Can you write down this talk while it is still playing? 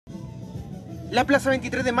La Plaza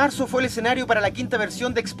 23 de marzo fue el escenario para la quinta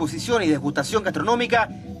versión de exposición y degustación gastronómica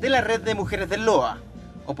de la red de Mujeres del Loa.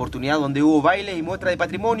 Oportunidad donde hubo bailes y muestra de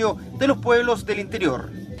patrimonio de los pueblos del interior.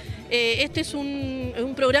 Este es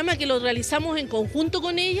un programa que lo realizamos en conjunto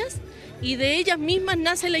con ellas y de ellas mismas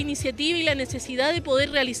nace la iniciativa y la necesidad de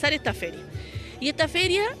poder realizar esta feria. Y esta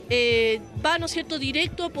feria va, ¿no es cierto?,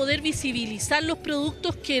 directo a poder visibilizar los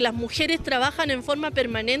productos que las mujeres trabajan en forma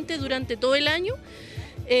permanente durante todo el año.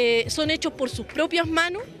 Son hechos por sus propias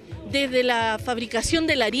manos, desde la fabricación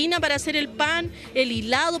de la harina para hacer el pan, el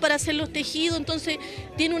hilado para hacer los tejidos, entonces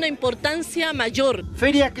tiene una importancia mayor.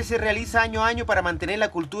 Feria que se realiza año a año para mantener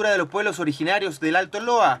la cultura de los pueblos originarios del Alto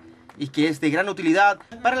Loa y que es de gran utilidad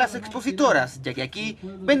para las expositoras, ya que aquí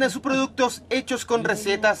venden sus productos hechos con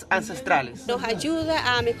recetas ancestrales. Nos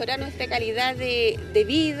ayuda a mejorar nuestra calidad de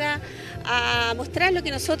vida, a mostrar lo que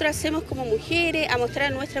nosotros hacemos como mujeres, a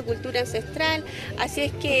mostrar nuestra cultura ancestral, así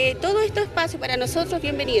es que todo este espacio para nosotros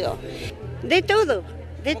bienvenido. De todo,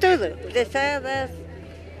 rezadas,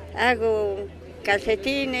 hago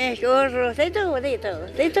calcetines, gorros, de todo,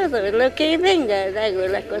 lo que venga hago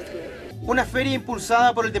las cosas. Una feria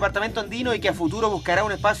impulsada por el departamento andino y que a futuro buscará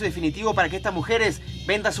un espacio definitivo para que estas mujeres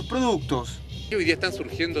vendan sus productos. Hoy día están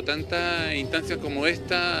surgiendo tantas instancias como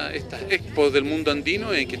estas expos del mundo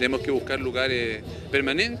andino en que tenemos que buscar lugares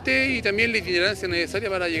permanentes y también la itinerancia necesaria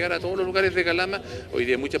para llegar a todos los lugares de Calama. Hoy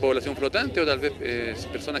día hay mucha población flotante o tal vez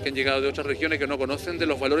personas que han llegado de otras regiones que no conocen de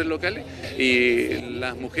los valores locales y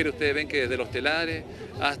las mujeres, ustedes ven que desde los telares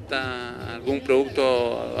hasta algún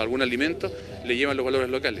producto, algún alimento, le llevan los valores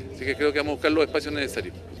locales. Así que creo que vamos a buscar los espacios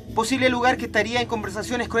necesarios. Posible lugar que estaría en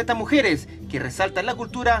conversaciones con estas mujeres que resaltan la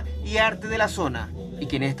cultura y arte de la zona y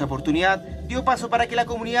que en esta oportunidad dio paso para que la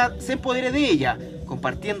comunidad se empodere de ella,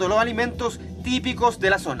 compartiendo los alimentos típicos de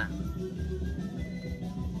la zona.